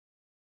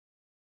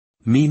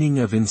Meaning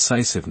of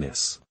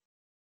incisiveness.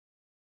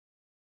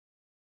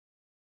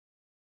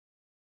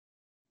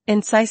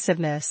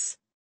 Incisiveness.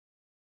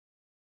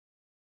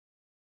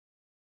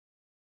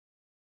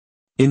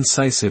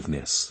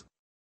 Incisiveness.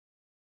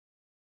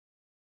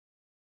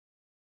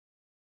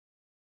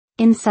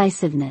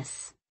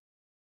 Incisiveness.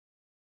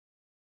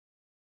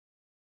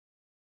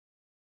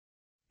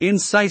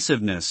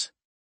 Incisiveness.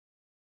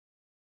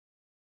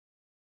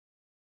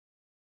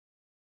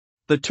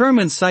 The term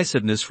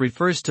incisiveness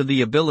refers to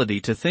the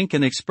ability to think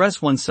and express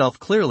oneself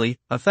clearly,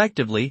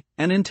 effectively,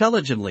 and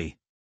intelligently.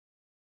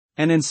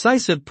 An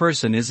incisive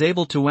person is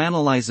able to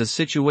analyze a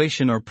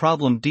situation or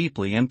problem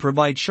deeply and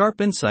provide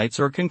sharp insights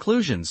or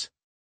conclusions.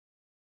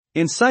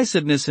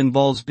 Incisiveness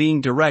involves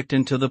being direct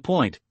and to the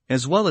point,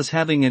 as well as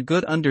having a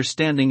good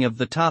understanding of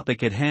the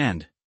topic at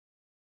hand.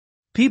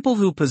 People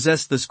who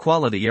possess this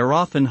quality are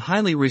often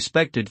highly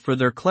respected for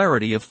their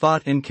clarity of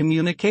thought and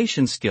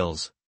communication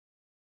skills.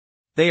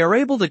 They are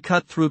able to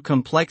cut through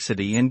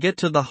complexity and get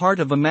to the heart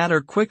of a matter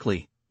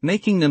quickly,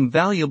 making them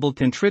valuable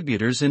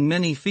contributors in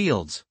many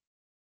fields.